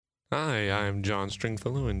Hi, I'm John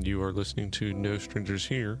Stringfellow, and you are listening to No Strangers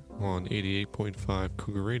Here on 88.5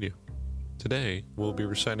 Cougar Radio. Today, we'll be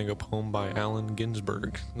reciting a poem by Allen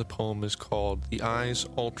Ginsberg. The poem is called The Eyes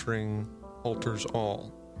Altering Alters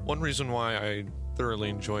All. One reason why I thoroughly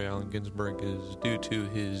enjoy Allen Ginsberg is due to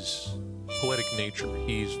his poetic nature.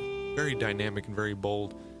 He's very dynamic and very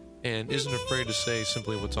bold, and isn't afraid to say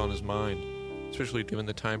simply what's on his mind, especially given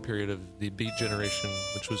the time period of the Beat Generation,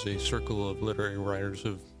 which was a circle of literary writers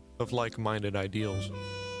of like-minded ideals.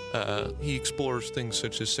 He explores things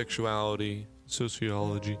such as sexuality,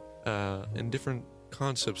 sociology, and different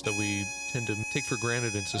concepts that we tend to take for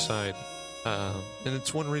granted in society. And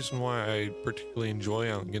it's one reason why I particularly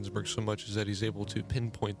enjoy Allen Ginsberg so much, is that he's able to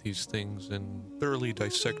pinpoint these things and thoroughly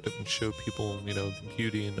dissect them and show people, the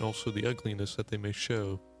beauty and also the ugliness that they may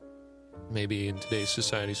show. Maybe in today's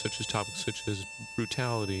society, such as topics such as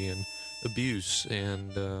brutality and abuse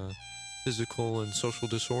and physical and social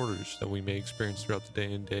disorders that we may experience throughout the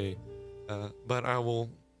day and day. But I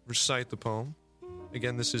will recite the poem.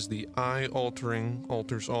 Again, this is The Eye Altering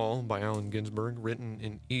Alters All by Allen Ginsberg, written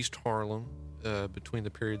in East Harlem between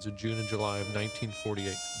the periods of June and July of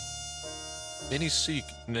 1948. Many seek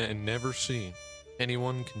and never see.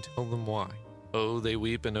 Anyone can tell them why. Oh, they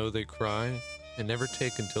weep and oh, they cry, and never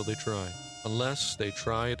take until they try, unless they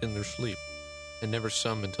try it in their sleep, and never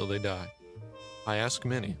some until they die. I ask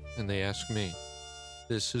many, and they ask me.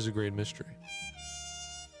 This is a great mystery.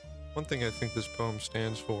 One thing I think this poem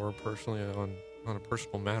stands for, personally, on a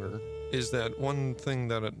personal matter, is that one thing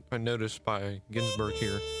that I noticed by Ginsberg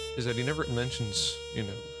here is that he never mentions,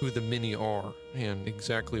 who the many are and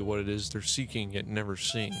exactly what it is they're seeking yet never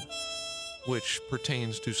seeing, which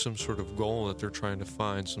pertains to some sort of goal that they're trying to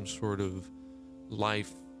find, some sort of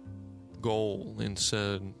life goal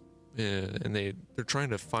instead. And they're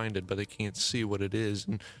trying to find it, but they can't see what it is,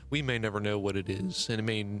 and we may never know what it is, and it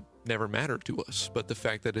may never matter to us, but the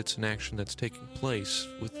fact that it's an action that's taking place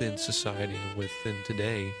within society and within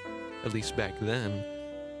today, at least back then,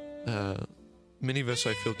 many of us,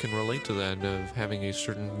 I feel, can relate to that, of having a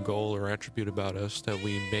certain goal or attribute about us that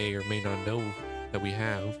we may or may not know that we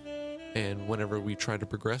have, and whenever we try to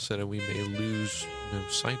progress at it, we may lose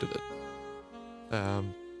sight of it.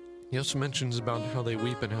 He also mentions about how they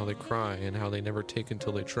weep and how they cry, and how they never take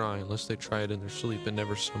until they try, unless they try it in their sleep, and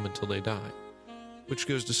never some until they die. Which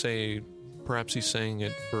goes to say, perhaps he's saying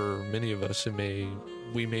it for many of us,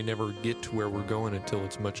 we may never get to where we're going until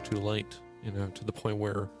it's much too late, to the point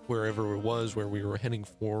where wherever it was, where we were heading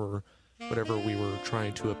for, or whatever we were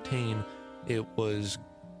trying to obtain, it was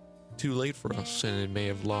too late for us, and it may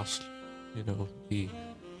have lost, the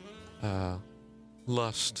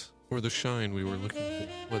lust or the shine we were looking for,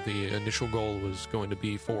 what the initial goal was going to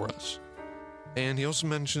be for us. And he also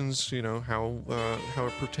mentions, how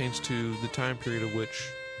it pertains to the time period of which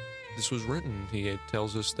this was written. He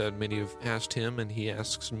tells us that many have asked him, and he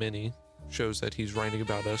asks many, shows that he's writing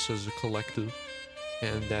about us as a collective,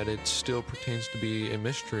 and that it still pertains to be a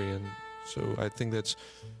mystery. And so I think that's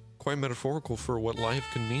quite metaphorical for what life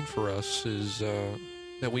can mean for us, is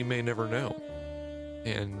that we may never know.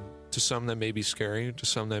 And to some that may be scary, to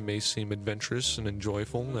some that may seem adventurous and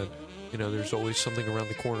enjoyable, that, there's always something around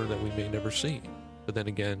the corner that we may never see. But then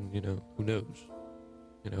again, who knows?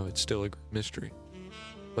 It's still a great mystery.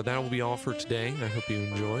 But that will be all for today. I hope you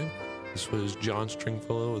enjoyed. This was John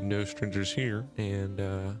Stringfellow with No Strangers Here, and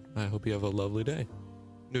I hope you have a lovely day.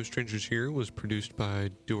 No Strangers Here was produced by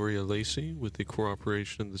Doria Lacey with the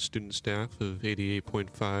cooperation of the student staff of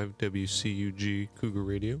 88.5 WCUG Cougar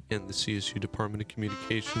Radio and the CSU Department of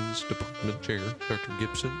Communications Department Chair, Dr.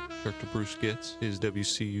 Gibson. Dr. Bruce Getz is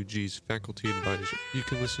WCUG's faculty advisor. You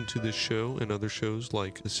can listen to this show and other shows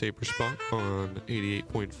like The Saber Spot on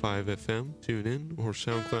 88.5 FM, TuneIn, or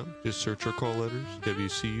SoundCloud. Just search our call letters,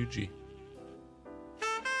 WCUG.